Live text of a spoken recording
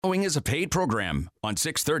Following is a paid program on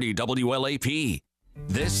 630 WLAP.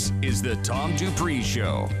 This is the Tom Dupree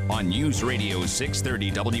Show on News Radio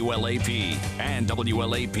 630 WLAP and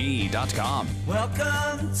WLAP.com.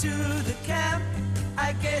 Welcome to the camp.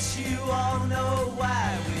 I guess you all know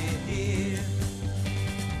why we're here.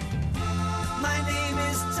 My name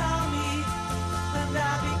is Tommy, and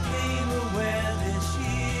I became aware this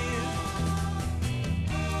year.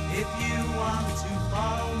 If you want to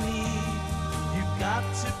follow me, you've got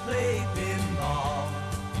to play pinball.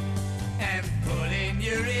 And put in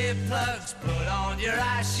your earplugs, put on your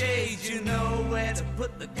eye shades, you know where to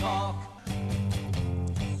put the cork.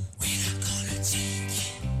 We're not gonna take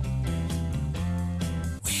it.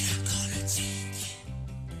 We're not gonna take it.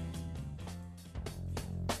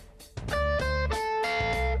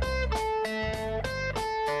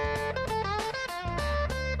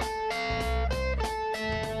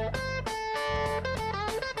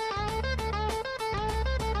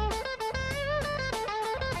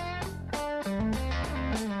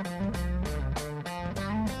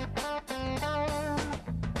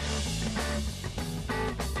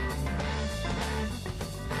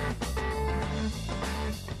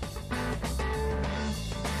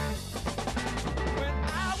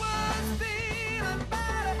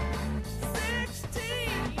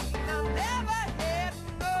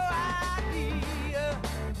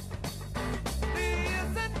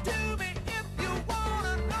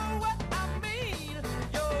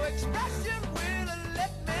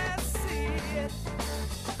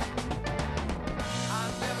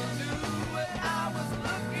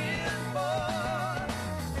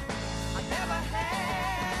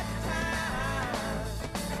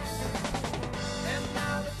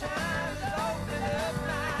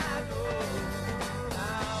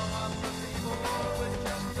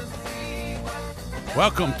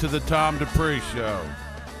 Welcome to the Tom Dupree Show.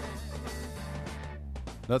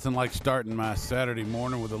 Nothing like starting my Saturday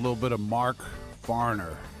morning with a little bit of Mark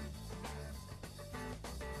Farner.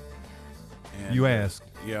 And, you asked.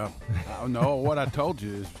 Yeah. No, what I told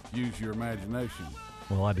you is use your imagination.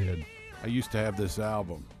 Well, I did. I used to have this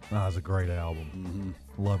album. Oh, it's a great album.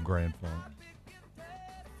 Love Grand Funk.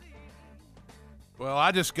 Well,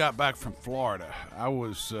 I just got back from Florida. I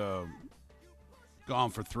was gone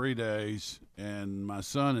for 3 days, and my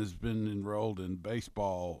son has been enrolled in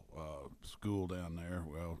baseball school down there,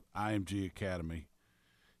 IMG Academy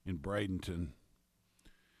in Bradenton.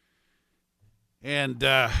 And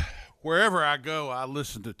wherever I go, I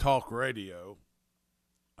listen to talk radio.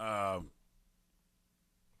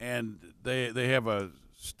 And they have a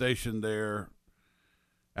station there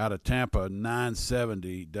out of Tampa,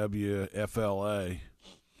 970 WFLA,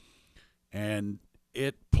 and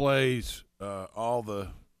it plays a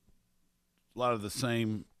lot of the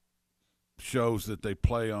same shows that they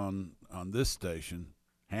play on this station,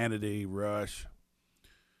 Hannity, Rush,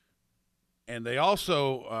 and they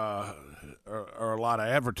also are a lot of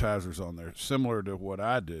advertisers on there, similar to what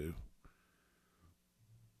I do.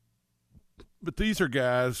 But these are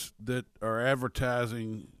guys that are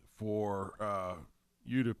advertising for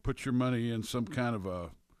you to put your money in some kind of a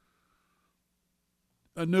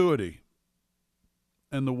annuity.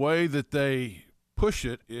 And the way that they push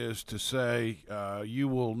it is to say you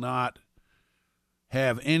will not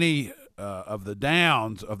have any of the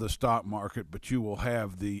downs of the stock market, but you will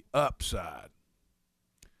have the upside.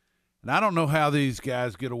 And I don't know how these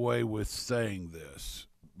guys get away with saying this,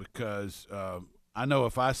 because I know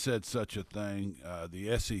if I said such a thing,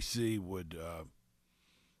 the SEC would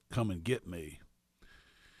come and get me.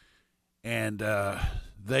 And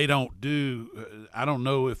they don't do. I don't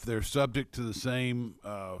know if they're subject to the same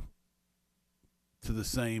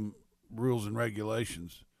rules and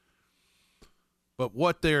regulations. But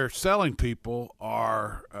what they're selling people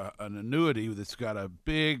are an annuity that's got a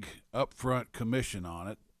big upfront commission on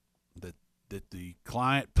it that the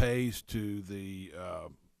client pays to the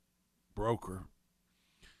broker,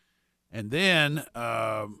 and then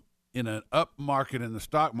in an up market in the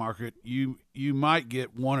stock market, you might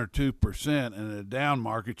get 1 or 2%, and in a down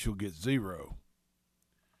market you'll get 0.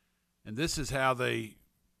 And this is how they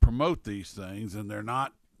promote these things, and they're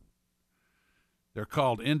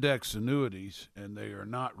called index annuities, and they are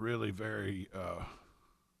not really very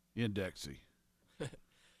indexy.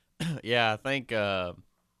 Yeah, I think I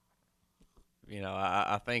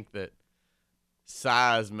think that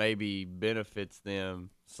size maybe benefits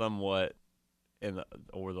them somewhat,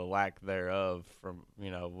 or the lack thereof. From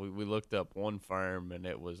we looked up one firm, and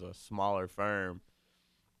it was a smaller firm,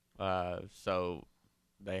 so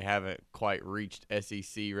they haven't quite reached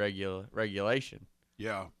SEC regulation.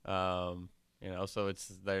 Yeah. So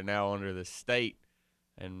they're now under the state,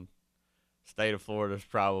 and state of Florida's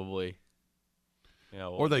probably,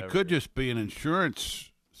 or they whatever. could just be an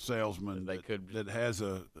insurance salesman that has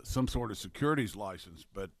some sort of securities license.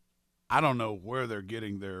 But I don't know where they're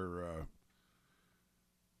getting their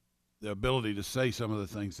the ability to say some of the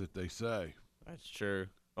things that they say. That's true.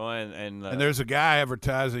 Oh, and there's a guy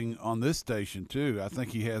advertising on this station too. I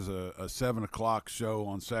think he has a 7:00 show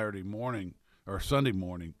on Saturday morning or Sunday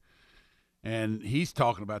morning, and he's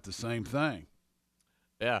talking about the same thing.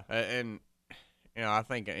 Yeah, and I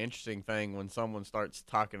think an interesting thing when someone starts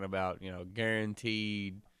talking about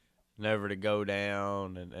guaranteed never to go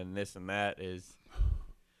down and this and that is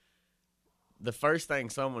the first thing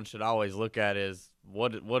someone should always look at is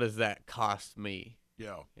what does that cost me?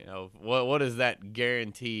 Yeah. What is that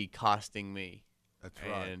guarantee costing me? That's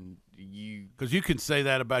right. And because you can say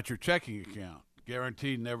that about your checking account,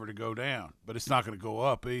 guaranteed never to go down, but it's not going to go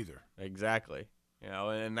up either. Exactly.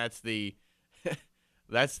 And that's the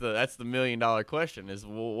that's the $1 million question is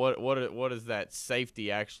what is that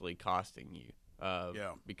safety actually costing you?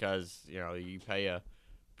 Because you pay a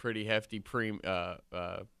pretty hefty pretty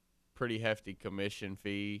hefty commission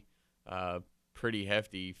fee, pretty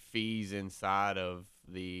hefty fees inside of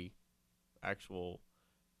the actual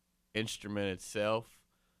instrument itself,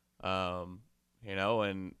 and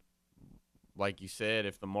like you said,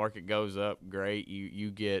 if the market goes up, great,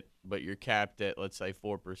 you get, but you're capped at, let's say,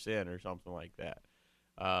 4% or something like that.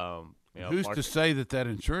 Who's to say that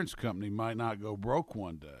insurance company might not go broke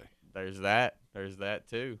one day? There's that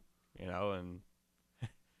too, and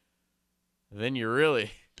then you're really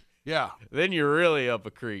up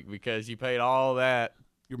a creek because you paid all that.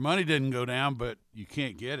 Your money didn't go down, but you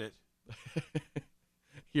can't get it.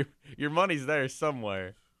 Your money's there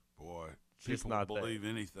somewhere. Boy, just people not will believe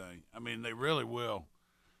there. anything. I mean, they really will.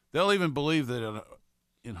 They'll even believe that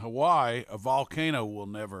in Hawaii, a volcano will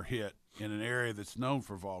never hit in an area that's known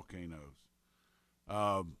for volcanoes.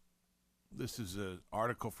 This is an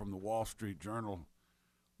article from the Wall Street Journal.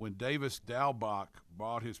 When Davis Dalbach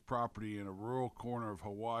bought his property in a rural corner of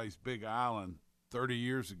Hawaii's Big Island 30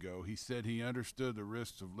 years ago, he said he understood the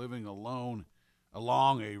risks of living alone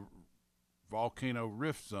along a volcano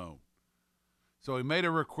rift zone. So he made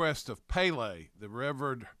a request of Pele, the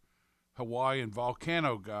revered Hawaiian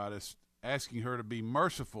volcano goddess, asking her to be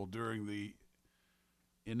merciful during the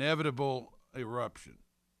inevitable eruption.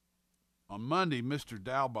 On Monday, Mr.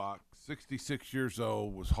 Dalbach, 66 years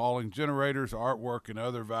old, was hauling generators, artwork, and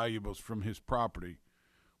other valuables from his property,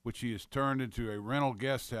 which he has turned into a rental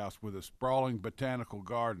guest house with a sprawling botanical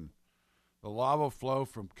garden. The lava flow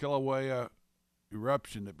from Kilauea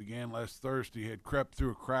eruption that began last Thursday had crept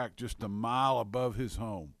through a crack just a mile above his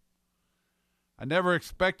home. I never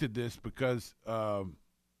expected this because I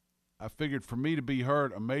figured for me to be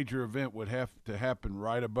hurt, a major event would have to happen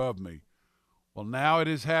right above me. Well, now it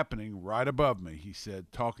is happening right above me, he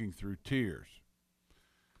said, talking through tears.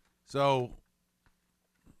 So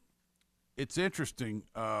it's interesting.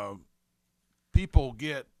 People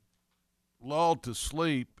get lulled to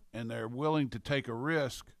sleep, and they're willing to take a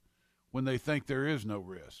risk when they think there is no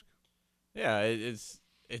risk. Yeah, it's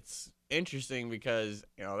interesting because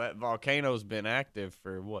that volcano's been active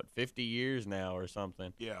for 50 years now or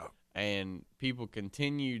something. Yeah, and people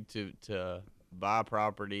continue to buy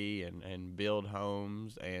property and build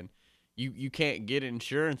homes, and you can't get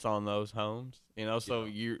insurance on those homes. So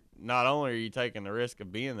you're not only are you taking the risk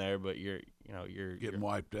of being there, but you're getting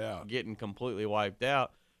wiped out, getting completely wiped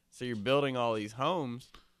out. So you're building all these homes,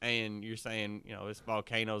 and you're saying, this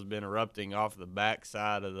volcano's been erupting off the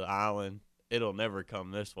backside of the island. It'll never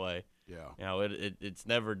come this way. Yeah. It's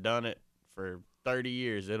never done it for 30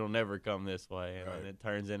 years. It'll never come this way. And then it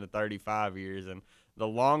turns into 35 years. And the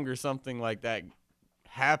longer something like that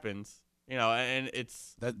happens, and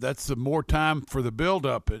it's that's the more time for the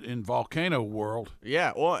buildup in volcano world.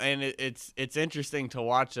 Yeah. Well, and it's interesting to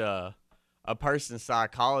watch a person's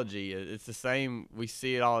psychology. It's the same. We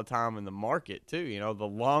see it all the time in the market too. The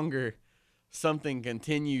longer something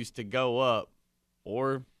continues to go up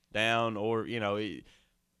or down, or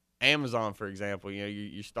Amazon, for example,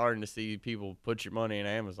 you're starting to see people put your money in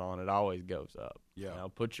Amazon, it always goes up. Yeah.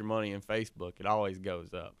 Put your money in Facebook, it always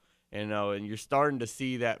goes up. And you're starting to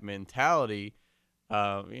see that mentality.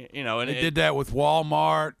 And they did that with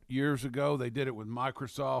Walmart years ago. They did it with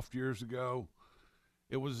Microsoft years ago.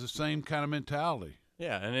 It was the same kind of mentality.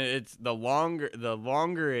 Yeah, and it's the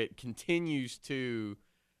longer it continues to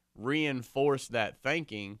reinforce that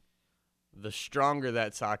thinking, the stronger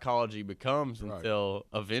that psychology becomes until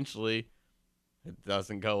eventually it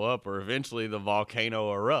doesn't go up, or eventually the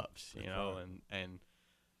volcano erupts, and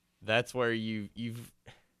that's where you've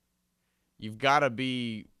got to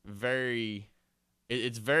be very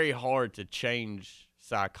it's very hard to change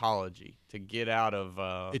psychology, to get out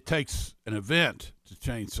of it takes an event to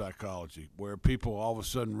change psychology where people all of a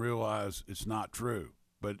sudden realize it's not true.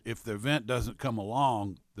 But if the event doesn't come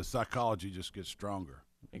along, the psychology just gets stronger.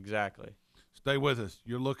 Exactly. Stay with us.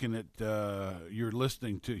 You're looking at, you're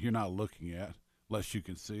listening to, you're not looking at, unless you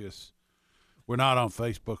can see us. We're not on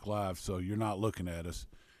Facebook Live, so you're not looking at us.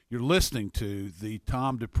 You're listening to the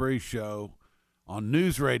Tom Dupree Show on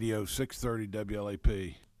News Radio 630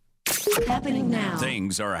 WLAP. Happening now.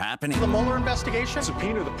 Things are happening. The Mueller investigation.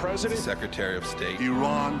 Subpoena the president. Secretary of State.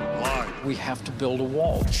 Iran lied. We have to build a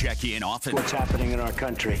wall. Check in often. What's happening in our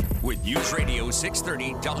country? With News Radio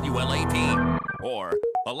 630 WLAP. Or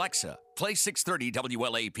Alexa, play 630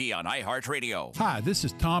 WLAP on iHeartRadio. Hi, this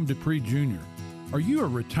is Tom Dupree Jr. Are you a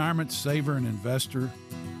retirement saver and investor?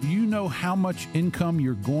 Do you know how much income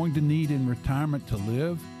you're going to need in retirement to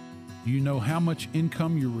live? Do you know how much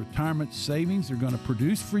income your retirement savings are going to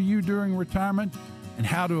produce for you during retirement and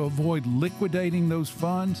how to avoid liquidating those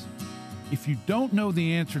funds? If you don't know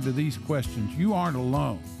the answer to these questions, you aren't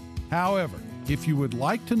alone. However, if you would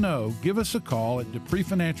like to know, give us a call at Dupree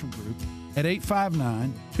Financial Group at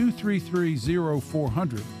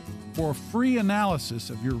 859-233-0400 for a free analysis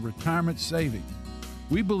of your retirement savings.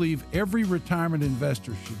 We believe every retirement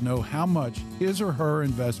investor should know how much his or her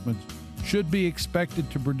investments should be expected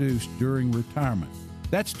to produce during retirement.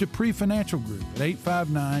 That's Dupree Financial Group at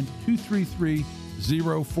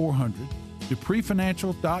 859-233-0400,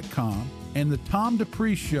 DupreeFinancial.com, and the Tom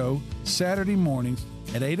Dupree Show Saturday mornings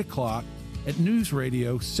at 8 o'clock at News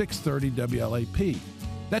Radio 630 WLAP.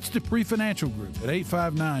 That's Dupree Financial Group at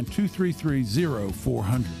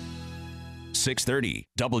 859-233-0400. 630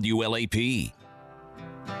 WLAP.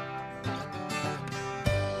 Well,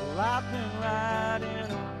 I've been riding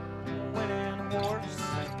a winning horse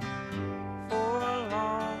for a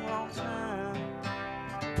long, long time.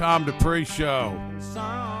 Tom Dupree Show.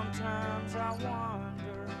 Sometimes I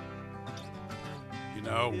wonder, You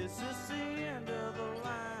know, is this the end of the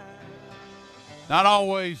line? not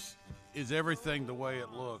always is everything the way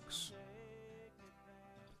it looks.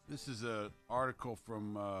 This is an article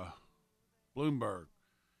from Bloomberg.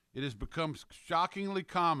 It has become shockingly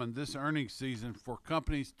common this earnings season for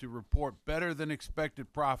companies to report better than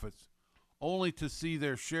expected profits, only to see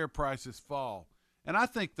their share prices fall. And I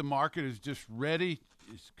think the market is just ready,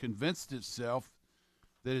 it's convinced itself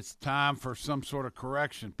that it's time for some sort of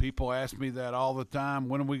correction. People ask me that all the time.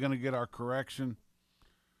 When are we going to get our correction?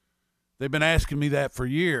 They've been asking me that for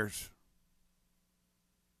years.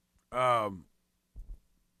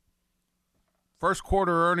 First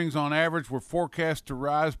quarter earnings on average were forecast to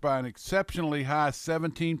rise by an exceptionally high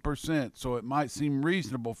 17%, so it might seem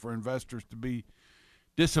reasonable for investors to be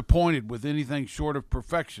disappointed with anything short of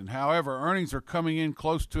perfection. However, earnings are coming in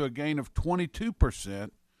close to a gain of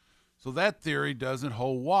 22%, so that theory doesn't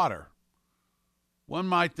hold water. One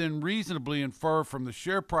might then reasonably infer from the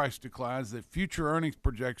share price declines that future earnings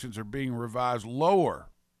projections are being revised lower.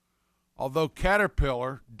 Although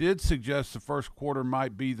Caterpillar did suggest the first quarter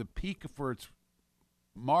might be the peak for its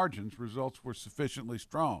margins, results were sufficiently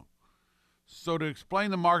strong. So to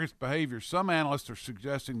explain the market's behavior, some analysts are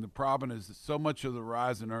suggesting the problem is that so much of the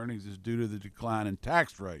rise in earnings is due to the decline in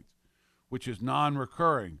tax rates, which is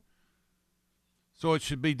non-recurring. So it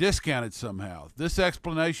should be discounted somehow. This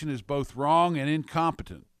explanation is both wrong and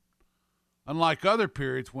incompetent. Unlike other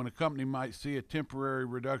periods when a company might see a temporary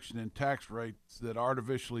reduction in tax rates that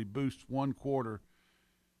artificially boosts one quarter,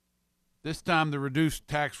 this time the reduced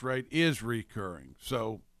tax rate is recurring.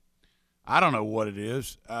 So I don't know what it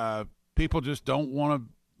is. People just don't want a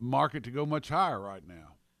market to go much higher right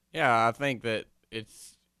now. Yeah, I think that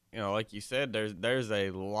it's, like you said, there's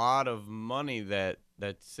a lot of money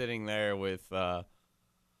that's sitting there with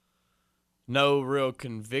no real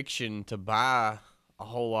conviction to buy a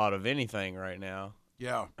whole lot of anything right now.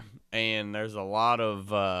 Yeah. And there's a lot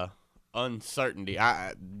of uncertainty.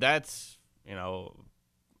 That's a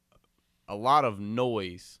lot of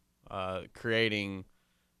noise creating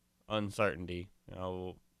uncertainty.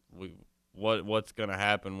 What's going to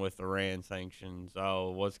happen with Iran sanctions?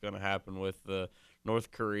 Oh, what's going to happen with the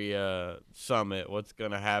North Korea summit? What's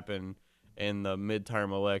going to happen in the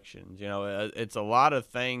midterm elections? It's a lot of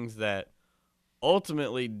things that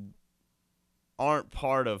ultimately aren't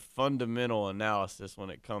part of fundamental analysis when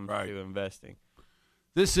it comes to investing.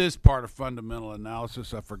 This is part of fundamental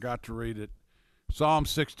analysis. I forgot to read it. Psalm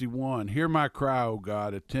 61, hear my cry, O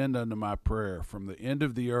God, attend unto my prayer. From the end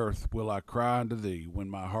of the earth will I cry unto thee. When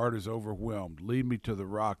my heart is overwhelmed, lead me to the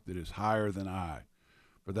rock that is higher than I.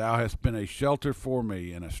 For thou hast been a shelter for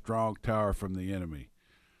me and a strong tower from the enemy.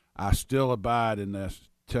 I still abide in the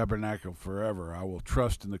tabernacle forever. I will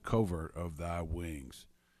trust in the covert of thy wings.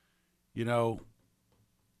 You know,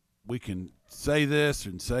 we can say this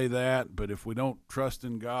and say that, but if we don't trust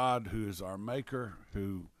in God, who is our maker,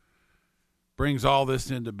 who brings all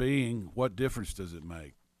this into being, what difference does it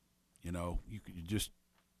make? You know, you just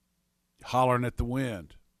hollering at the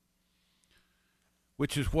wind,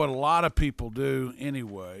 which is what a lot of people do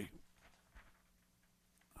anyway.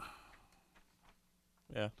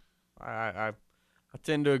 Yeah, I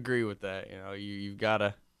tend to agree with that. You know, you've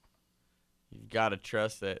gotta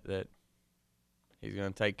trust that he's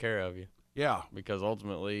gonna take care of you. Yeah, Because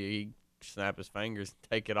ultimately he snap his fingers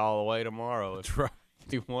and take it all away tomorrow that's right.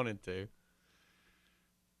 if he wanted to.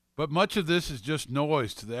 But much of this is just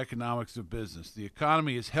noise to the economics of business. The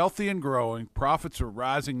economy is healthy and growing, profits are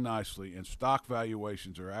rising nicely, and stock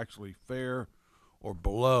valuations are actually fair or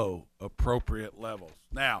below appropriate levels.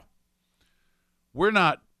 Now, we're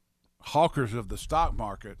not hawkers of the stock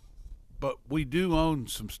market, but we do own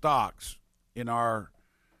some stocks in our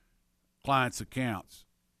clients' accounts.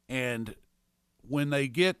 And when they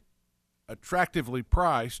get attractively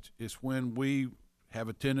priced is when we have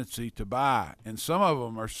a tendency to buy. And some of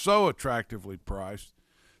them are so attractively priced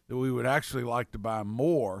that we would actually like to buy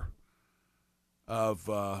more of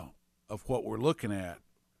what we're looking at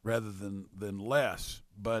rather than less.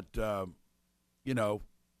 But, you know,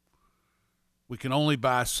 we can only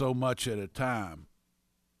buy so much at a time.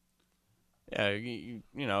 Yeah, you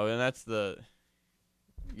know, and that's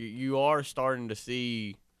you are starting to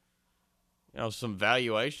see, you know, some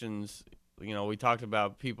valuations. You know, we talked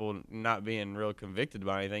about people not being real convicted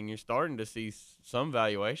by anything. You're starting to see some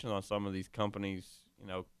valuations on some of these companies, you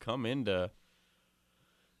know, come into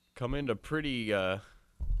pretty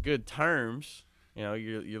good terms. You know,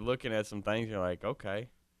 you're looking at some things. You're like, okay,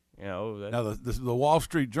 you know. Now the Wall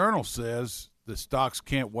Street Journal says the stocks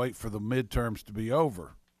can't wait for the midterms to be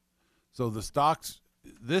over. So the stocks,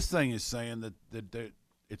 this thing is saying that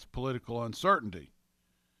it's political uncertainty.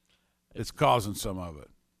 It's causing some of it.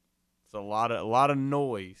 It's a lot of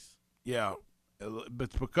noise. Yeah, but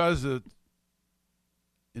it's because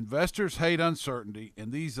investors hate uncertainty,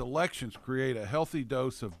 and these elections create a healthy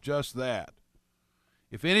dose of just that.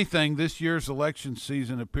 If anything, this year's election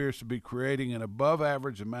season appears to be creating an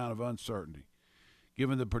above-average amount of uncertainty,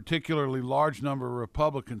 given the particularly large number of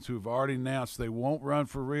Republicans who have already announced they won't run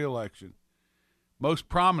for re-election, most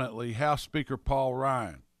prominently House Speaker Paul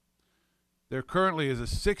Ryan. There currently is a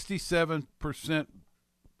 67%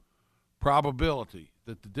 probability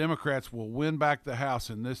that the Democrats will win back the House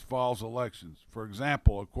in this fall's elections, for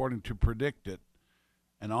example, according to Predictit,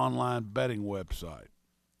 an online betting website.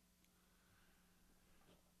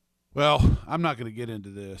 Well, I'm not going to get into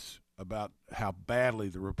this about how badly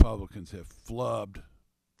the Republicans have flubbed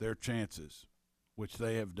their chances, which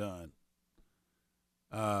they have done.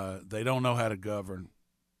 They don't know how to govern.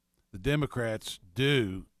 The Democrats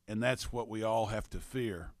do, and that's what we all have to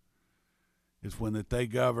fear, is when that they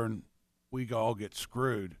govern, we all get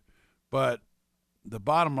screwed. But the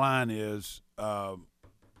bottom line is, you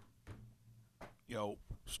know,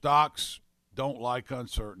 stocks don't like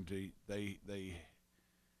uncertainty. They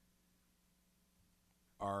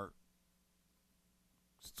are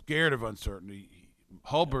scared of uncertainty.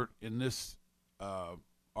 Hulbert in this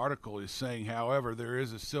article is saying, however, there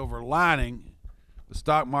is a silver lining. The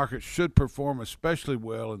stock market should perform especially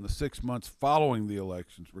well in the 6 months following the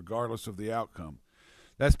elections, regardless of the outcome.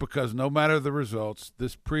 That's because no matter the results,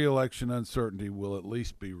 this pre-election uncertainty will at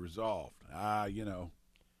least be resolved. You know.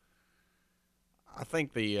 I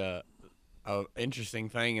think the interesting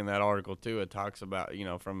thing in that article, too, it talks about, you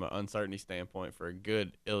know, from an uncertainty standpoint, for a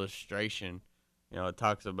good illustration, you know, it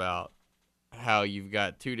talks about how you've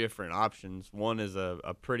got two different options. One is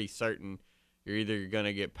a pretty certain you're either going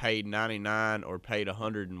to get paid 99 or paid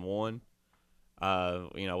 101,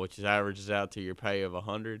 you know, which averages out to your pay of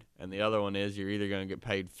 100. And the other one is you're either going to get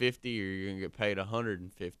paid 50 or you're going to get paid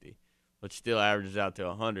 150, which still averages out to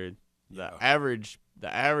 100. Yeah. The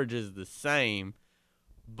average is the same,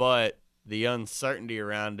 but the uncertainty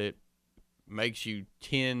around it makes you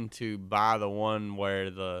tend to buy the one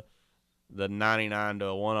where the 99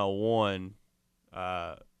 to 101,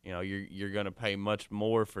 you know, you're going to pay much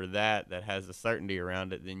more for that has a certainty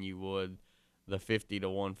around it than you would the 50 to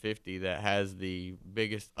 150 that has the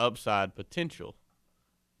biggest upside potential,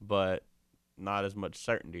 but not as much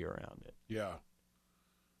certainty around it. Yeah.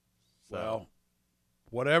 So, well,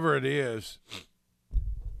 whatever it is,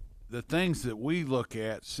 the things that we look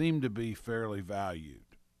at seem to be fairly valued.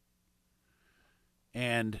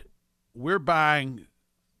 And we're buying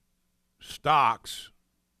stocks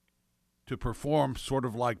to perform sort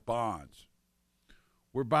of like bonds.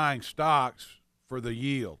 We're buying stocks for the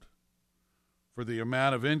yield, for the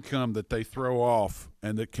amount of income that they throw off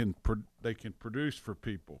and that they can produce for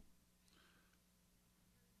people.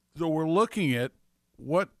 So we're looking at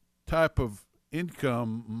what type of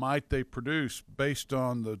income might they produce based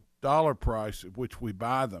on the dollar price at which we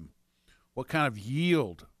buy them. What kind of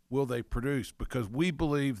yield will they produce? Because we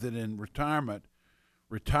believe that in retirement,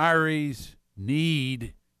 retirees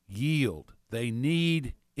need yield. They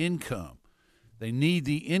need income. They need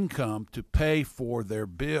the income to pay for their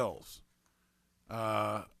bills.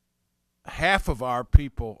 Half of our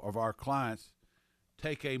people, of our clients,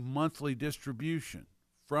 take a monthly distribution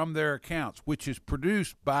from their accounts, which is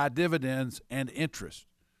produced by dividends and interest.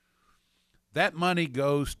 That money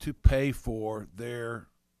goes to pay for their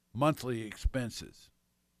monthly expenses.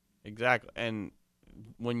 Exactly. And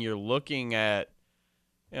when you're looking at,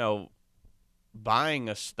 buying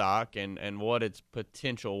a stock and what its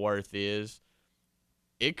potential worth is,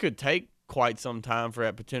 it could take quite some time for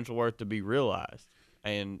that potential worth to be realized.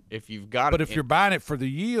 And if you've got But if you're buying it for the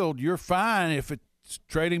yield, you're fine if it's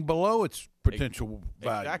trading below its potential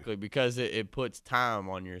value. Exactly, because it puts time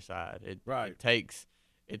on your side. It takes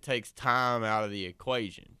time out of the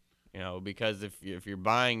equation. Because if you're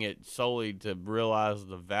buying it solely to realize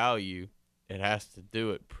the value, it has to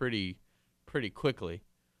do it pretty quickly.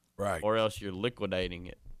 Right. Or else you're liquidating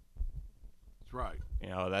it. That's right.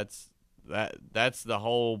 That's the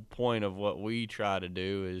whole point of what we try to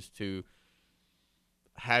do, is to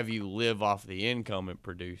have you live off the income it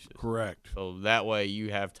produces. Correct. So that way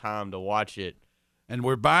you have time to watch it. And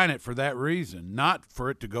we're buying it for that reason, not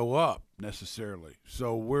for it to go up necessarily.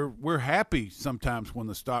 So we're happy sometimes when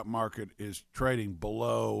the stock market is trading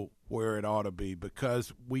below where it ought to be,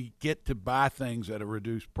 because we get to buy things at a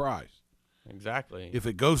reduced price. Exactly. If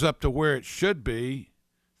it goes up to where it should be,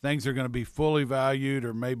 things are going to be fully valued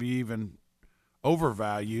or maybe even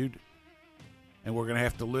overvalued, and we're going to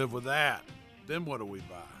have to live with that. Then what do we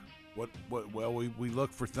buy? Well, we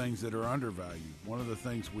look for things that are undervalued. One of the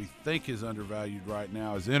things we think is undervalued right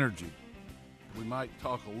now is energy. We might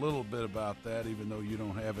talk a little bit about that, even though you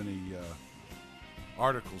don't have any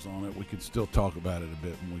articles on it. We can still talk about it a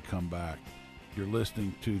bit when we come back. You're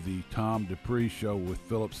listening to the Tom Dupree Show with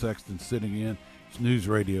Philip Sexton sitting in. It's News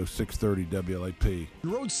Radio 630 WLAP.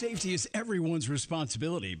 Road safety is everyone's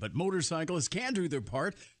responsibility, but motorcyclists can do their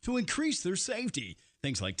part to increase their safety.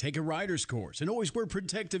 Things like take a rider's course and always wear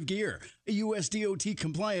protective gear, a U.S.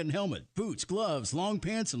 DOT-compliant helmet, boots, gloves, long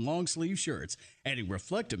pants, and long-sleeve shirts. Adding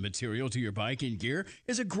reflective material to your bike and gear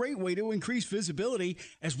is a great way to increase visibility,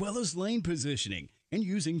 as well as lane positioning and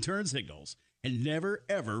using turn signals. And never,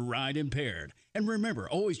 ever ride impaired. And remember,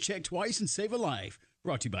 always check twice and save a life.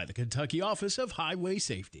 Brought to you by the Kentucky Office of Highway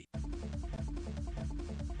Safety.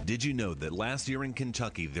 Did you know that last year in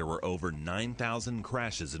Kentucky there were over 9,000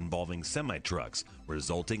 crashes involving semi-trucks,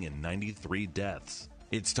 resulting in 93 deaths?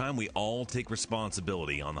 It's time we all take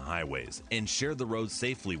responsibility on the highways and share the roads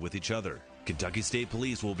safely with each other. Kentucky State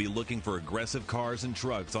Police will be looking for aggressive cars and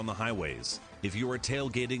trucks on the highways. If you are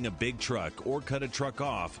tailgating a big truck or cut a truck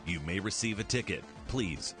off, you may receive a ticket.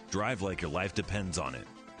 Please, drive like your life depends on it,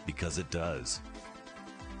 because it does.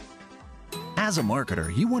 As a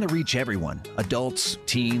marketer, you want to reach everyone, adults,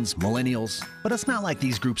 teens, millennials, but it's not like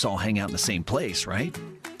these groups all hang out in the same place, right?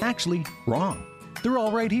 Actually, wrong. They're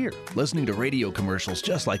all right here, listening to radio commercials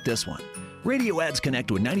just like this one. Radio ads connect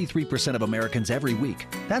with 93% of Americans every week.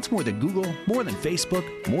 That's more than Google, more than Facebook,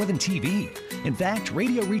 more than TV. In fact,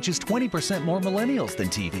 radio reaches 20% more millennials than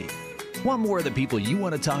TV. Want more of the people you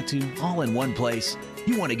want to talk to all in one place?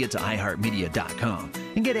 You want to get to iHeartMedia.com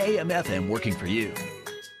and get AM/FM working for you.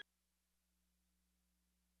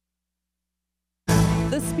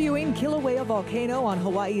 The spewing Kilauea volcano on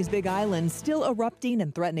Hawaii's Big Island still erupting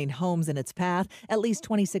and threatening homes in its path. At least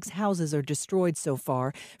 26 houses are destroyed so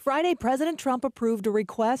far. Friday, President Trump approved a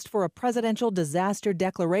request for a presidential disaster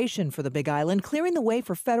declaration for the Big Island, clearing the way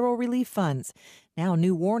for federal relief funds. Now,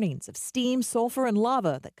 new warnings of steam, sulfur, and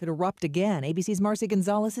lava that could erupt again. ABC's Marcy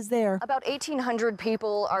Gonzalez is there. About 1,800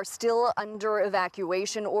 people are still under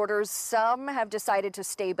evacuation orders. Some have decided to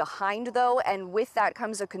stay behind, though, and with that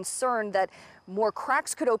comes a concern that more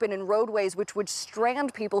cracks could open in roadways, which would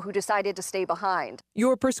strand people who decided to stay behind.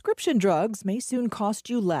 Your prescription drugs may soon cost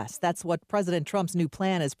you less. That's what President Trump's new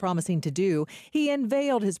plan is promising to do. He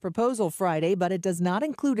unveiled his proposal Friday, but it does not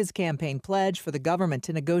include his campaign pledge for the government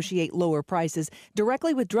to negotiate lower prices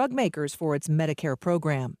directly with drug makers for its Medicare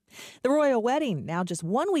program. The royal wedding now just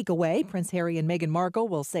 1 week away. Prince Harry and Meghan Markle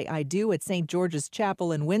will say I do at St. George's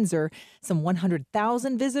Chapel in Windsor. Some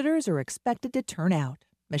 100,000 visitors are expected to turn out.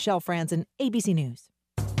 Michelle Franzen, ABC News.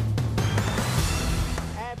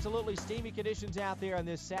 At Absolutely steamy conditions out there on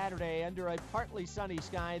this Saturday under a partly sunny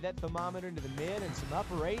sky. That thermometer into the mid and some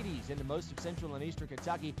upper 80s into most of central and eastern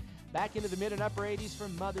Kentucky. Back into the mid and upper 80s for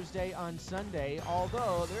Mother's Day on Sunday,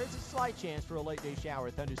 although there is a slight chance for a late day shower or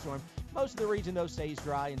thunderstorm. Most of the region, though, stays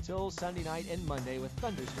dry until Sunday night and Monday with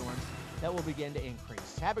thunderstorms that will begin to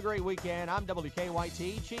increase. Have a great weekend. I'm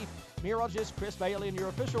WKYT Chief Meteorologist Chris Bailey in your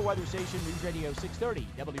official weather station, News Radio 630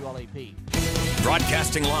 WLAP.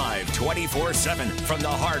 Broadcasting live 24/7 from the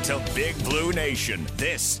heart of Big Blue Nation.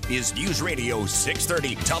 This is News Radio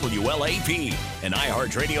 630 WLAP, an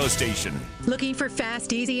iHeart radio station. Looking for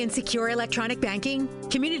fast, easy, and secure electronic banking?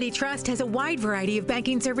 Community Trust has a wide variety of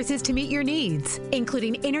banking services to meet your needs,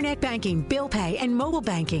 including internet banking, bill pay, and mobile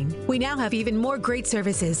banking. We now have even more great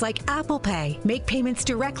services like Apple Pay, make payments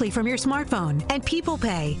directly from your smartphone, and People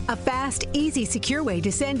Pay, a fast, easy, secure way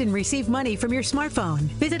to send and receive money from your smartphone.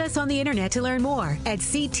 Visit us on the internet to learn more at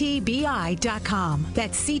ctbi.com.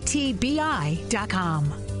 That's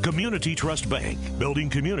ctbi.com. Community Trust Bank, building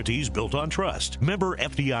communities built on trust. Member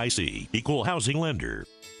FDIC, equal housing lender.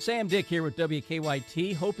 Sam Dick here with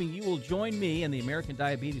WKYT, hoping you will join me and the American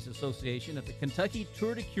Diabetes Association at the Kentucky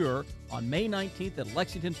Tour de Cure on May 19th at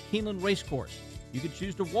Lexington's Keeneland Racecourse. You can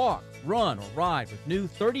choose to walk, run, or ride with new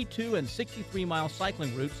 32 and 63-mile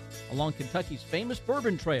cycling routes along Kentucky's famous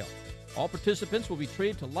Bourbon Trail. All participants will be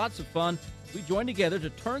treated to lots of fun as we join together to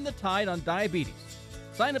turn the tide on diabetes.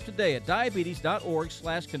 Sign up today at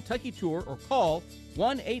diabetes.org/Kentucky Tour or call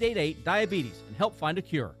 1-888-DIABETES and help find a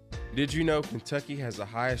cure. Did you know Kentucky has the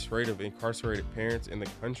highest rate of incarcerated parents in the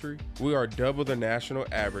country? We are double the national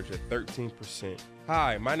average at 13%.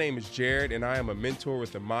 Hi, my name is Jared, and I am a mentor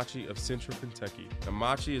with the Machi of Central Kentucky. The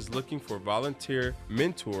Machi is looking for volunteer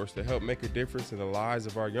mentors to help make a difference in the lives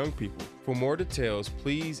of our young people. For more details,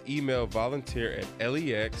 please email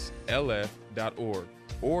volunteer@lexlf.org.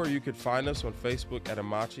 Or you could find us on Facebook at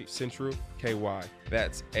Amachi Central KY.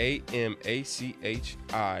 That's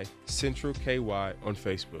AMACHI Central KY on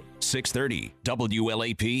Facebook. 630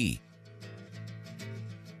 WLAP.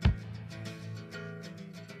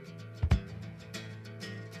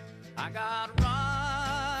 I gotta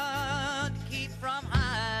run to keep from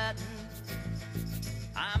hiding.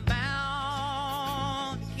 I'm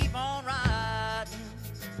bound to keep on riding.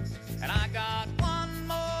 And I got one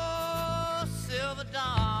more silver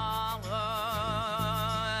dollar.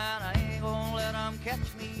 And I ain't gonna let them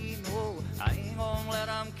catch me, no. I ain't gonna let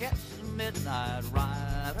them catch the midnight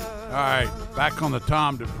rider. All right, back on the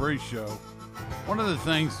Tom Dupree Show. One of the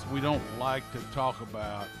things we don't like to talk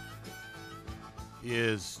about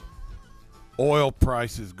is oil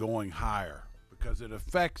prices going higher because it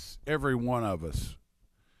affects every one of us.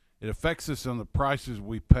 It affects us on the prices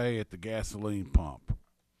we pay at the gasoline pump.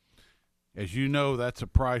 As you know, that's a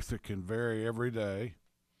price that can vary every day.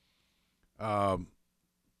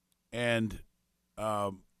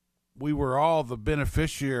 We were all the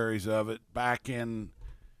beneficiaries of it back in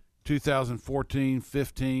 2014,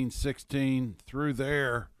 15, 16, through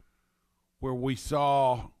there, where we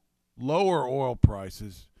saw lower oil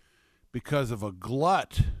prices because of a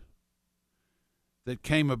glut that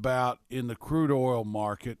came about in the crude oil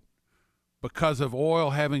market because of oil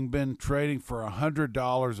having been trading for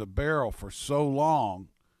 $100 a barrel for so long.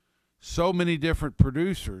 So many different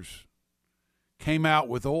producers came out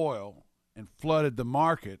with oil and flooded the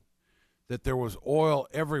market that there was oil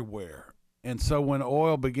everywhere. And so when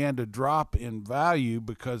oil began to drop in value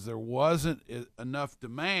because there wasn't enough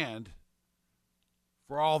demand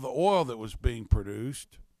for all the oil that was being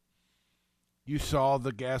produced, you saw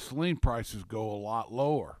the gasoline prices go a lot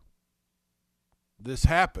lower. This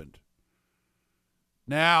happened.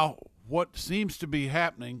 Now, what seems to be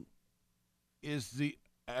happening is the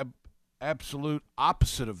absolute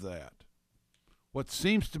opposite of that. What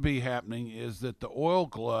seems to be happening is that the oil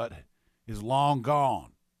glut is long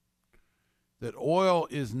gone. That oil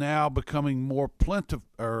is now becoming more plentiful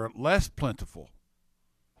or less plentiful.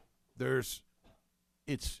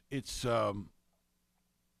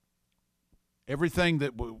 Everything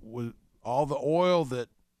that all the oil that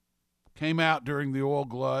came out during the oil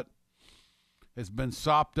glut has been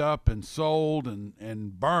sopped up and sold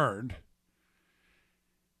and burned.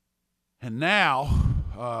 And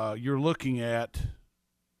now you're looking at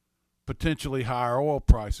potentially higher oil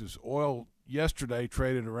prices. Oil yesterday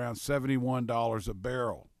traded around $71 a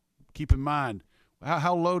barrel. Keep in mind,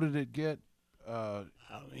 how low did it get?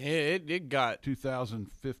 It got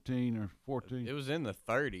 2015 or 14. It was in the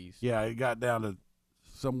 30s. Yeah, it got down to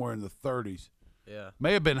somewhere in the 30s. Yeah,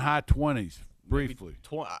 may have been high 20s briefly.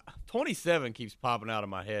 27 keeps popping out of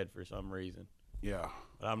my head for some reason. Yeah,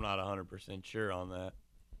 but I'm not 100% sure on that.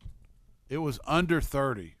 It was under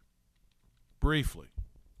 30 briefly.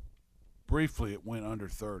 briefly it went under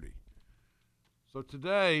 30. So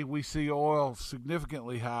today we see oil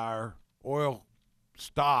significantly higher. Oil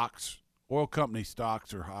company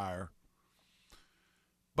stocks are higher.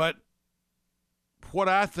 But what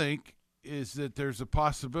I think is that there's a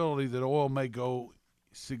possibility that oil may go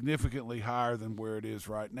significantly higher than where it is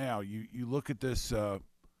right now. You look at this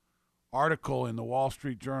article in the Wall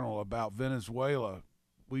Street Journal about Venezuela.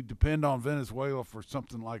 We depend on Venezuela for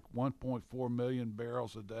something like 1.4 million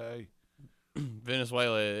barrels a day.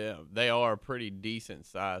 Venezuela, they are a pretty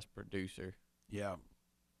decent-sized producer. Yeah.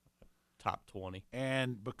 Top 20.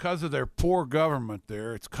 And because of their poor government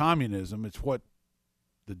there, it's communism. It's what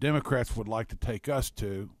the Democrats would like to take us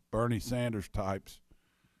to, Bernie Sanders types.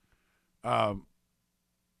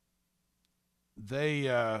 They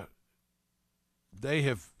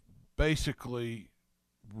have basically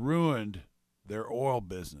ruined their oil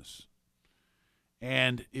business.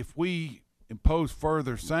 And if we impose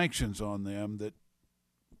further sanctions on them, that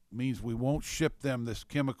means we won't ship them this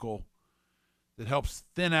chemical that helps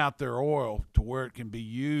thin out their oil to where it can be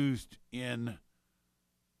used in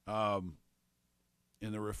the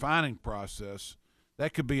refining process.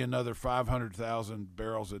 That could be another 500,000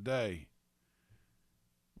 barrels a day.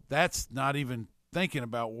 That's not even thinking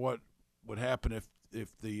about what would happen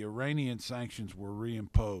if the Iranian sanctions were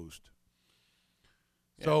reimposed.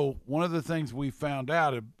 Yeah. So one of the things we found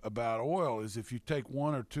out about oil is if you take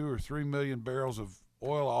 1 or 2 or 3 million barrels of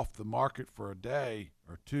oil off the market for a day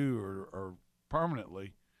or two or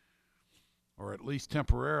permanently, or at least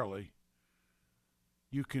temporarily,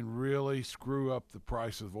 you can really screw up the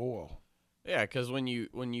price of oil. Yeah, because when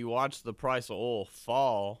you watch the price of oil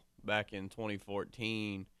fall back in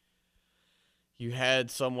 2014, you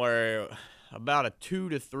had somewhere about a 2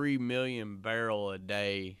 to 3 million barrel a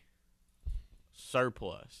day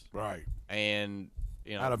surplus. Right. And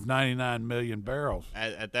out of 99 million barrels.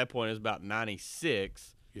 At that point, it was about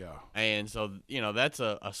 96. Yeah. And so, that's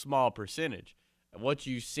a small percentage. What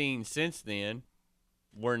you've seen since then,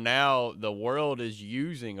 where now the world is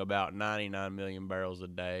using about 99 million barrels a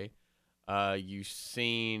day. You've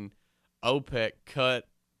seen OPEC cut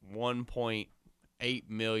 1.8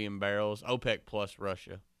 million barrels, OPEC plus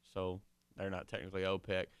Russia. So they're not technically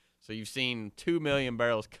OPEC. So you've seen 2 million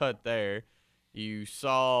barrels cut there. You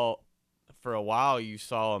saw, for a while,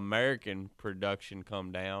 American production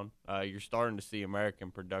come down. You're starting to see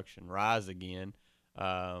American production rise again.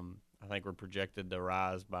 I think we're projected to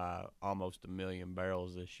rise by almost 1 million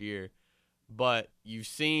barrels this year. But you've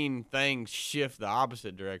seen things shift the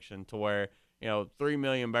opposite direction to where, 3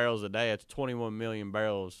 million barrels a day, that's 21 million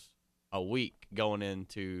barrels a week going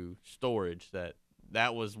into storage.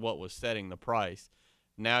 That was what was setting the price.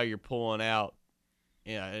 Now you're pulling out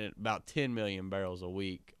about 10 million barrels a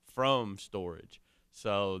week from storage.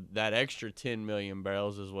 So that extra 10 million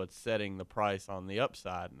barrels is what's setting the price on the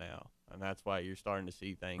upside now. And that's why you're starting to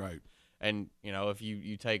see things. Right. And, if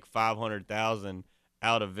you take 500,000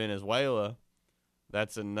 out of Venezuela,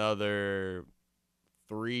 that's another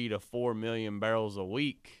 3 to 4 million barrels a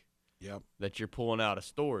week. Yep. That you're pulling out of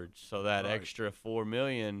storage. So that extra 4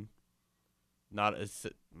 million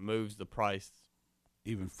moves the price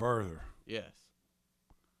even further. Yes.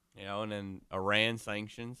 And then Iran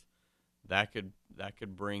sanctions, that could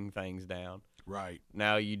bring things down. Right.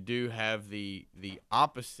 Now you do have the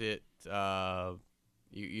opposite.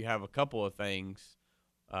 You have a couple of things.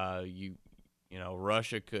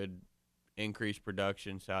 Russia could increase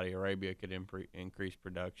production. Saudi Arabia could increase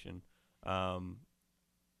production. I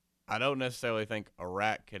don't necessarily think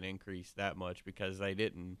Iraq can increase that much because they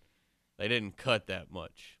didn't cut that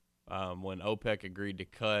much. When OPEC agreed to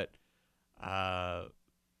cut,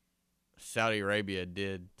 Saudi Arabia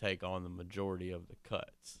did take on the majority of the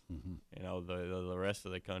cuts. Mm-hmm. The rest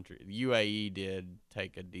of the country, the UAE did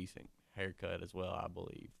take a decent haircut as well, I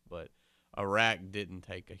believe, but Iraq didn't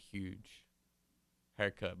take a huge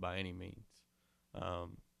haircut by any means.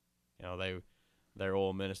 Their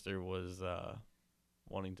oil minister was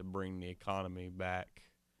wanting to bring the economy back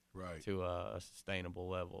to a sustainable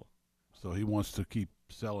level. So he wants to keep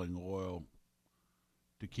selling oil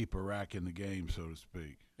to keep Iraq in the game, so to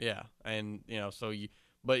speak. Yeah, and you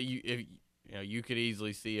could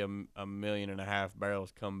easily see a 1.5 million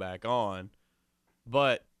barrels come back on,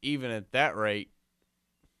 but even at that rate,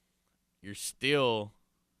 you're still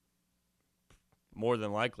more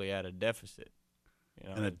than likely at a deficit.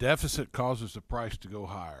 And a deficit causes the price to go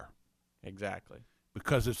higher. Exactly.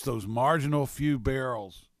 Because it's those marginal few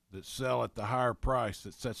barrels that sell at the higher price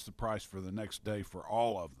that sets the price for the next day for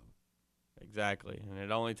all of them. Exactly, and it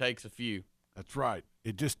only takes a few. That's right.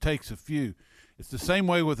 It just takes a few. It's the same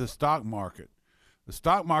way with the stock market. The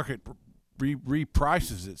stock market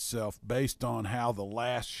reprices itself based on how the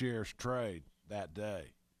last shares trade that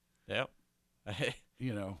day. Yep.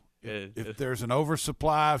 You know, if there's an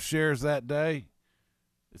oversupply of shares that day,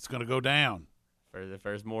 it's going to go down. If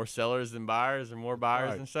there's more sellers than buyers, or more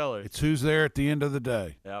buyers than sellers. It's who's there at the end of the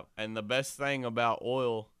day. Yep. And the best thing about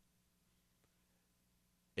oil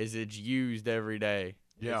is it's used every day.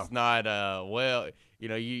 Yeah. It's not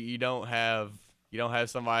you don't have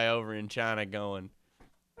somebody over in China going,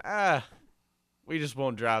 we just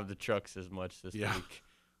won't drive the trucks as much this week.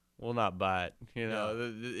 We'll not buy it.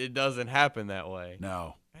 It doesn't happen that way.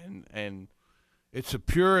 No. And it's the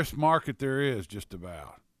purest market there is, just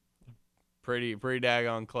about. Pretty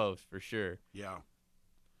daggone close for sure. Yeah.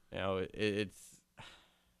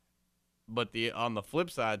 But on the flip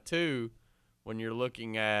side too, when you're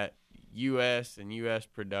looking at U.S. and U.S.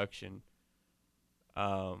 production,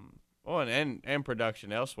 and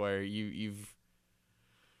production elsewhere, you've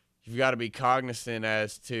got to be cognizant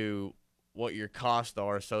as to what your costs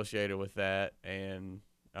are associated with that, and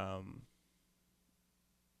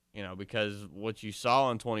because what you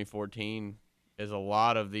saw in 2014 is a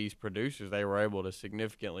lot of these producers, they were able to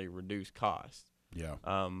significantly reduce costs. Yeah.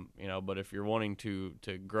 But if you're wanting to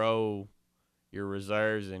grow your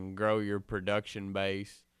reserves and grow your production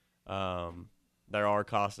base, there are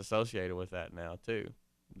costs associated with that now too.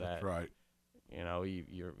 That's right.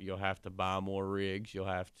 You'll have to buy more rigs. You'll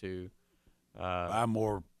have to buy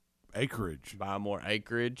more acreage.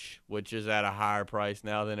 Which is at a higher price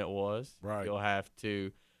now than it was. Right. You'll have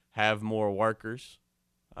to have more workers,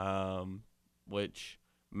 which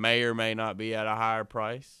may or may not be at a higher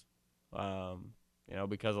price,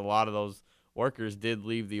 because a lot of those workers did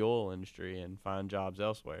leave the oil industry and find jobs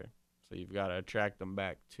elsewhere. So you've got to attract them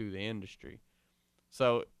back to the industry.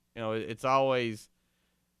 So, it's always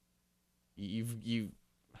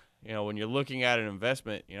when you're looking at an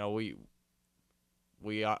investment,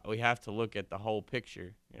 we have to look at the whole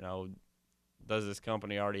picture. Does this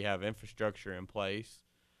company already have infrastructure in place?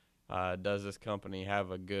 Does this company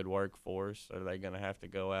have a good workforce? Are they going to have to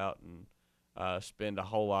go out and spend a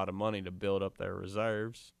whole lot of money to build up their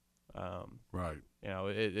reserves? Right.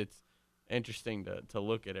 It's interesting to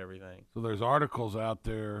look at everything. So there's articles out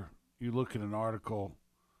there. You look at an article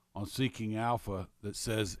on Seeking Alpha that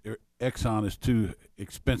says Exxon is too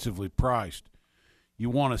expensively priced. You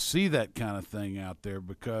want to see that kind of thing out there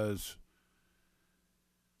because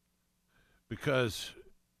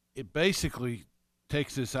it basically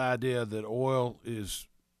takes this idea that oil is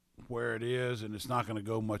where it is and it's not going to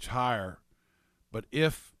go much higher. But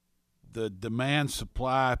if the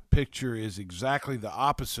demand-supply picture is exactly the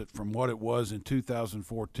opposite from what it was in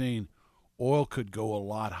 2014, oil could go a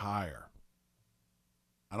lot higher.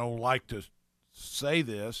 I don't like to say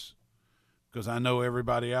this because I know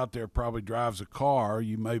everybody out there probably drives a car.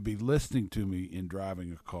 You may be listening to me in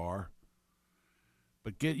driving a car.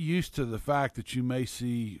 But get used to the fact that you may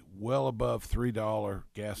see well above $3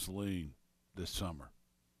 gasoline this summer.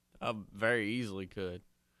 Very easily could.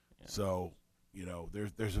 Yeah. So,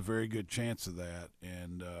 there's a very good chance of that.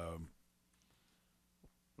 And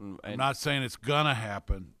I'm not saying it's going to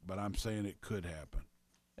happen, but I'm saying it could happen.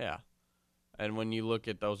 Yeah. And when you look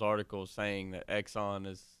at those articles saying that Exxon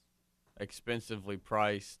is expensively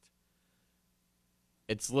priced,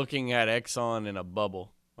 it's looking at Exxon in a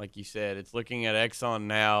bubble. Like you said, it's looking at Exxon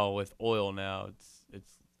now with oil now.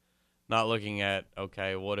 It's not looking at,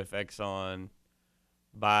 okay, what if Exxon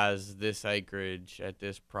buys this acreage at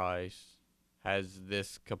this price, has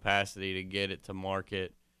this capacity to get it to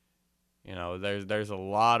market. There's a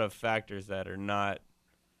lot of factors that are not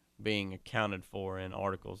being accounted for in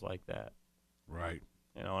articles like that. Right.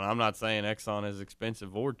 And I'm not saying Exxon is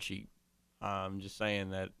expensive or cheap. I'm just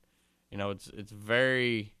saying that, it's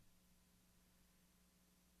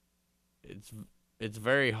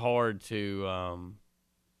very hard to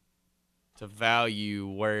value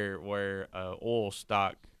where oil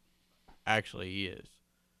stock actually is.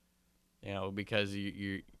 Because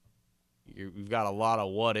you've got a lot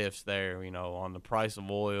of what ifs there. On the price of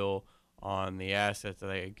oil, on the assets that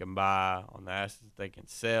they can buy, on the assets they can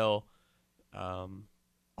sell,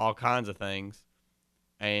 all kinds of things.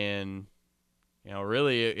 And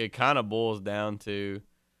really, it kind of boils down to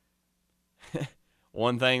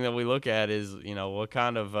one thing that we look at is, what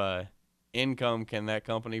kind of income can that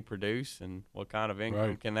company produce and what kind of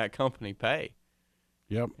income can that company pay?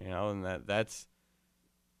 Yep. And that's,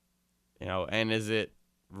 and is it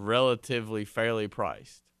relatively fairly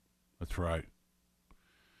priced? That's right.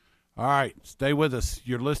 All right, stay with us.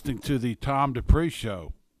 You're listening to the Tom Dupree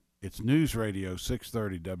Show. It's News Radio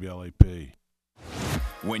 630 WLAP.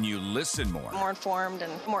 When you listen more. More informed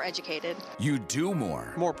and more educated. You do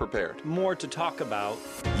more. More prepared. More to talk about.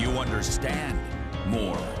 You understand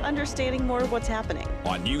more. Understanding more of what's happening.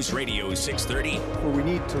 On News Radio 630. Where we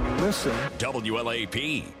need to listen.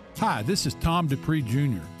 WLAP. Hi, this is Tom Dupree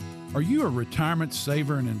Jr. Are you a retirement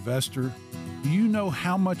saver and investor? Do you know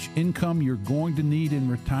how much income you're going to need in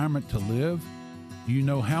retirement to live? Do you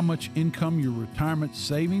know how much income your retirement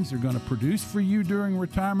savings are going to produce for you during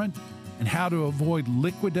retirement and how to avoid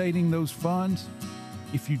liquidating those funds?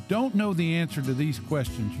 If you don't know the answer to these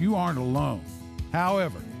questions, you aren't alone.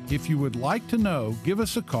 However, if you would like to know, give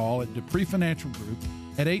us a call at Dupree Financial Group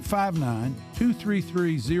at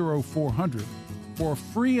 859-233-0400 for a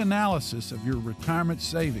free analysis of your retirement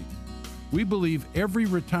savings. We believe every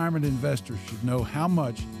retirement investor should know how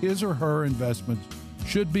much his or her investments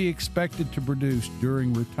should be expected to produce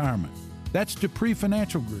during retirement. That's Dupree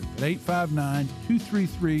Financial Group at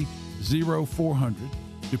 859-233-0400,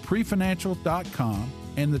 DupreeFinancial.com,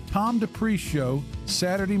 and the Tom Dupree Show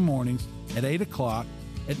Saturday mornings at 8 o'clock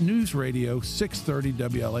at News Radio 630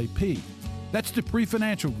 WLAP. That's Dupree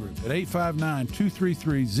Financial Group at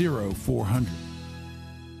 859-233-0400.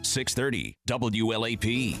 630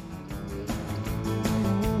 WLAP.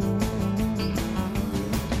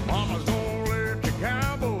 Mama's gonna let the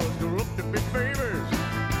cowboys grow up to be babies.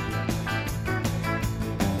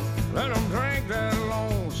 Let them drink that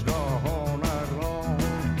Lone Star all night long.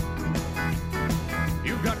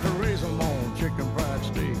 You got to raise them on chicken fried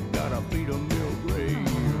steak. Gotta feed them milk gravy.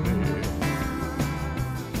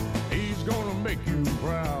 He's gonna make you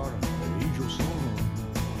proud. He's your son.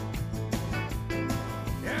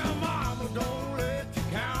 Yeah, mama, don't let the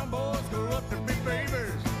cowboys grow up to be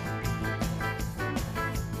babies.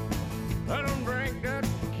 Let them drink that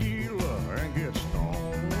tequila and get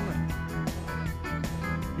stoned.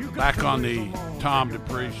 Back on the Tom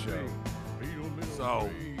Dupree Show. So,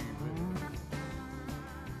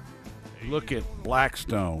 look at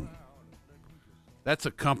Blackstone. That's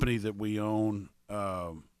a company that we own,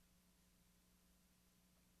 and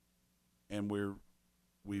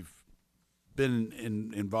we've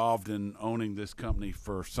been involved in owning this company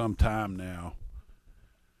for some time now.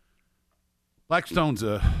 Blackstone's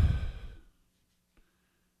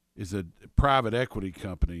is a private equity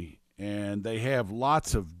company, and they have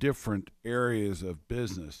lots of different areas of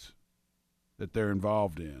business that they're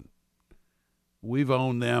involved in. We've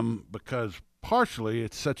owned them because partially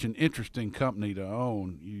it's such an interesting company to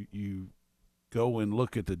own. You go and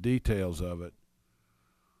look at the details of it.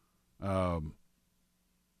 And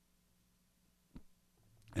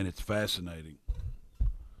it's fascinating.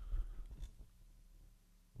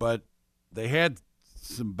 But they had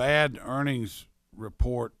some bad earnings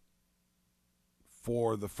report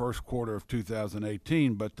for the first quarter of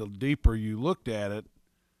 2018, but the deeper you looked at it,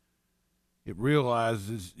 you realize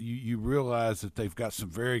that they've got some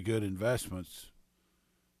very good investments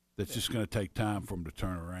that's just going to take time for them to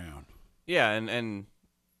turn around. Yeah, and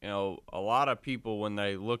you know, a lot of people when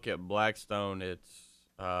they look at Blackstone, it's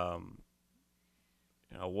you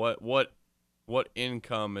know, what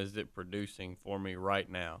income is it producing for me right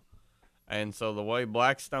now? And so the way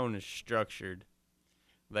Blackstone is structured,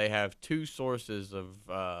 they have two sources of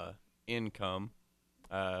income,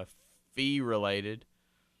 fee-related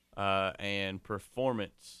and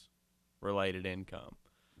performance-related income.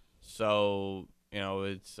 So, you know,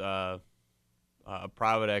 it's a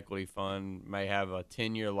private equity fund may have a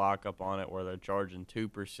 10-year lockup on it where they're charging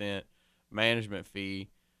 2% management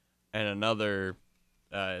fee and another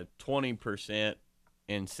 20%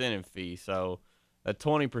 incentive fee. So a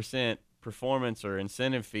 20% performance or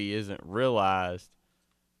incentive fee isn't realized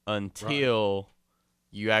until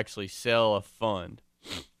you actually sell a fund.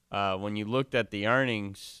 When you looked at the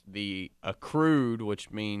earnings, the accrued,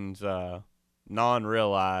 which means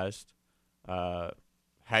non-realized,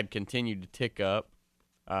 had continued to tick up,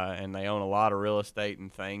 and they own a lot of real estate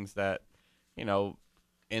and things that, you know,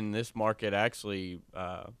 in this market actually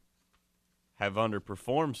have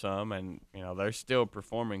underperformed some, and, you know, they're still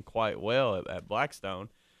performing quite well at Blackstone.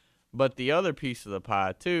 But the other piece of the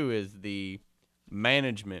pie, too, is the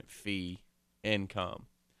management fee income.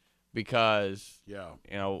 Because, you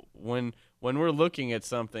know, when we're looking at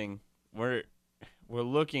something, we're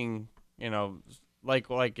looking, you know, like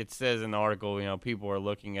it says in the article, you know, people are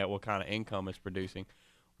looking at what kind of income it's producing.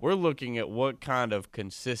 We're looking at what kind of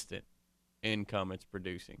consistent income it's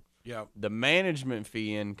producing. Yeah. The management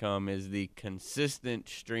fee income is the consistent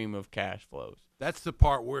stream of cash flows. That's the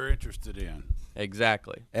part we're interested in.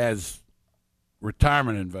 Exactly. As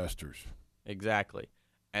retirement investors. Exactly.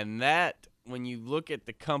 And that, when you look at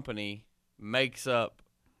the company, makes up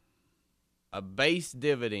a base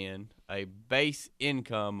dividend, a base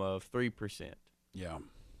income of 3%. Yeah.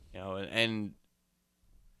 And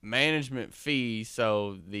management fees,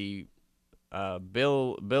 so the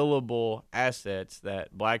billable assets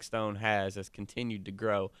that Blackstone has continued to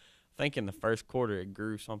grow. I think in the first quarter it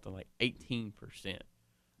grew something like 18%.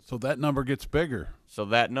 So that number gets bigger. So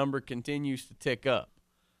that number continues to tick up.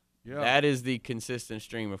 Yeah. That is the consistent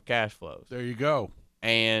stream of cash flows. There you go.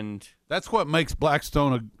 And that's what makes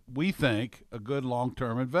Blackstone, we think, a good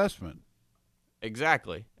long-term investment.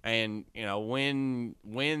 Exactly. And,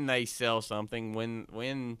 when they sell something,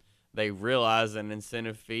 when they realize an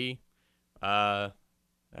incentive fee,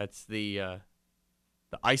 that's the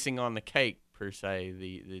icing on the cake, per se,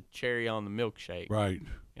 the cherry on the milkshake. Right.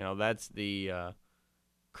 That's the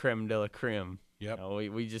creme de la creme. Yep.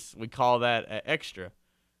 We call that extra.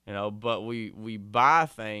 But we buy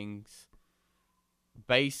things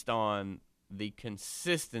based on the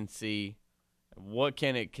consistency. What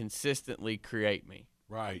can it consistently create me?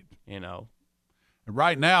 Right. And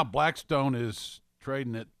right now, Blackstone is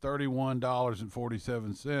trading at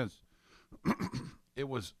 $31.47. It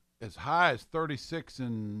was as high as $36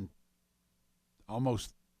 and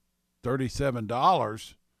almost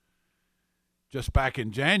 $37 just back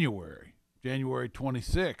in January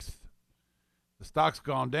 26th. The stock's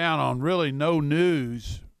gone down on really no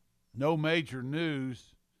major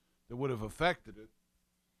news that would have affected it.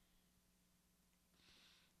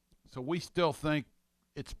 So we still think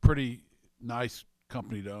it's pretty nice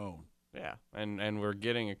company to own. Yeah, and we're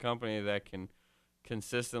getting a company that can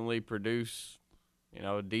consistently produce,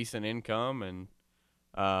 a decent income, and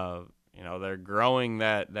they're growing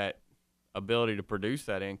that ability to produce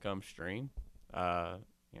that income stream.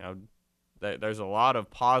 There's a lot of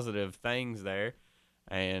positive things there,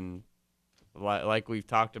 and like we've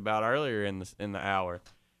talked about earlier in the hour,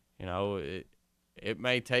 it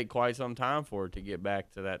may take quite some time for it to get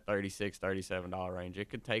back to that $36, $37 range. It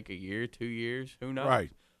could take a year, 2 years, who knows?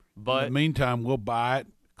 Right. But in the meantime, we'll buy it,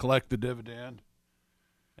 collect the dividend,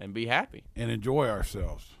 and be happy and enjoy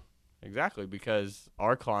ourselves. Exactly, because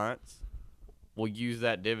our clients will use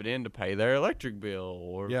that dividend to pay their electric bill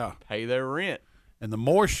or pay their rent. And the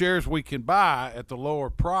more shares we can buy at the lower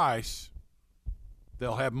price,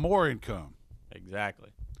 they'll have more income. Exactly.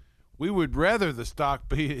 We would rather the stock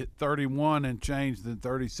be at 31 and change than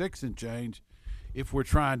 36 and change if we're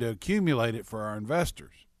trying to accumulate it for our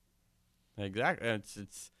investors. Exactly.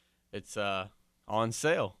 It's on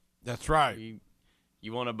sale. That's right.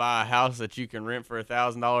 You want to buy a house that you can rent for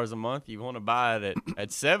 $1,000 a month, you want to buy it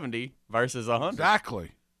at 70 versus 100.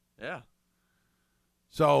 Exactly. Yeah.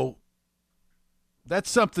 So that's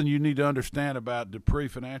something you need to understand about Dupree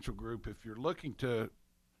Financial Group. If you're looking to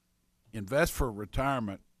invest for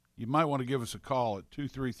retirement, you might want to give us a call at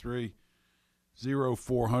 233-0400.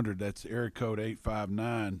 That's area code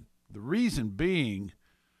 859. The reason being,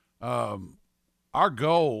 our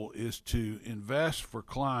goal is to invest for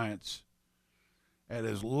clients at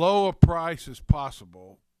as low a price as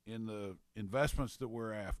possible in the investments that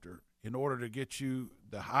we're after in order to get you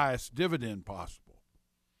the highest dividend possible.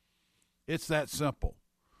 It's that simple.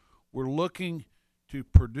 We're looking to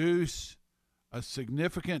produce a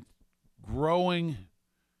significant growing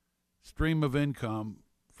stream of income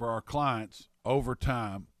for our clients over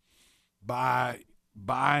time by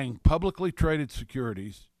buying publicly traded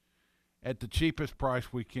securities at the cheapest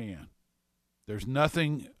price we can. There's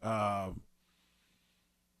nothing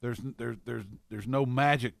there's no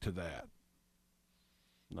magic to that.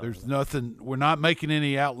 There's nothing. We're not making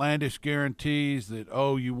any outlandish guarantees that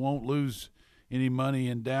you won't lose any money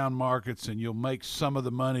in down markets and you'll make some of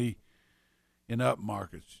the money in up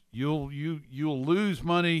markets. You'll lose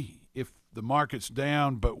money if the market's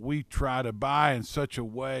down, but we try to buy in such a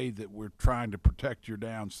way that we're trying to protect your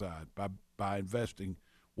downside by investing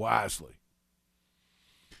wisely.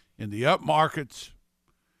 In the up markets,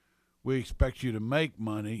 we expect you to make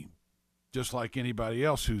money just like anybody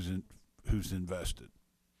else who's invested.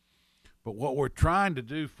 But what we're trying to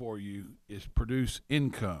do for you is produce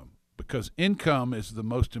income, because income is the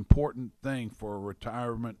most important thing for a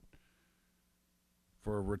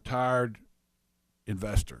retired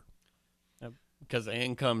investor. Because the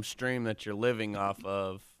income stream that you're living off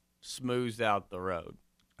of smooths out the road.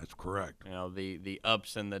 That's correct. The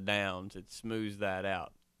ups and the downs, it smooths that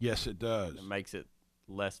out. Yes, it does. It makes it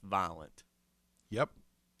less violent. Yep,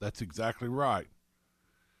 that's exactly right.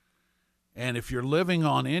 And if you're living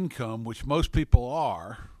on income, which most people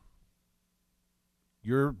are,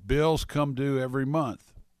 your bills come due every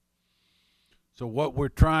month. So what we're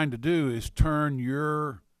trying to do is turn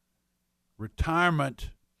your retirement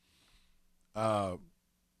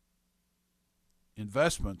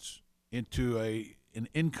investments into an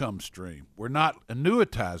income stream. We're not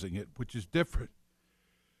annuitizing it, which is different.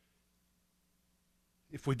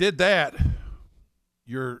 If we did that,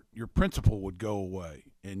 your principal would go away.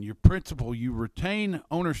 And your principal, you retain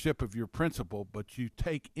ownership of your principal, but you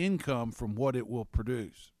take income from what it will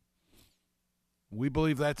produce. We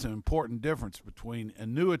believe that's an important difference between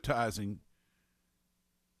annuitizing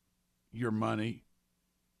your money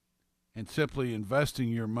and simply investing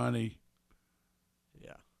your money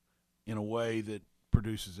in a way that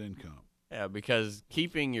produces income. Yeah, because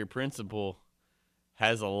keeping your principal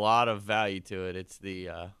has a lot of value to it. It's the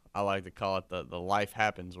I like to call it the life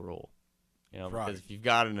happens rule. You know, Right. because if you've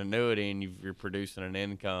got an annuity and you're producing an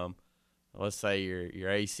income, let's say your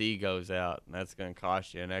AC goes out and that's going to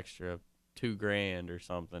cost you an extra $2,000 or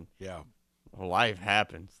something. Yeah. Well, life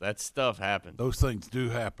happens. That stuff happens. Those things do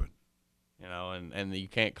happen. You know, and you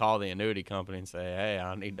can't call the annuity company and say, "Hey,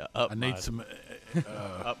 I need to up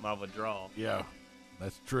my withdrawal." Yeah,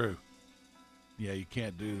 that's true. Yeah, you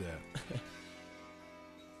can't do that.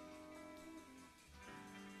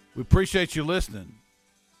 We appreciate you listening.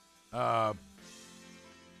 You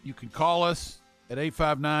can call us at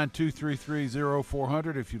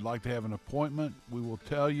 859-233-0400 if you'd like to have an appointment. We will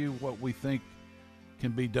tell you what we think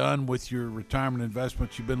can be done with your retirement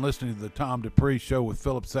investments. You've been listening to the Tom Dupree Show with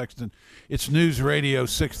Philip Sexton. It's News Radio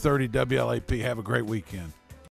 630 WLAP. Have a great weekend.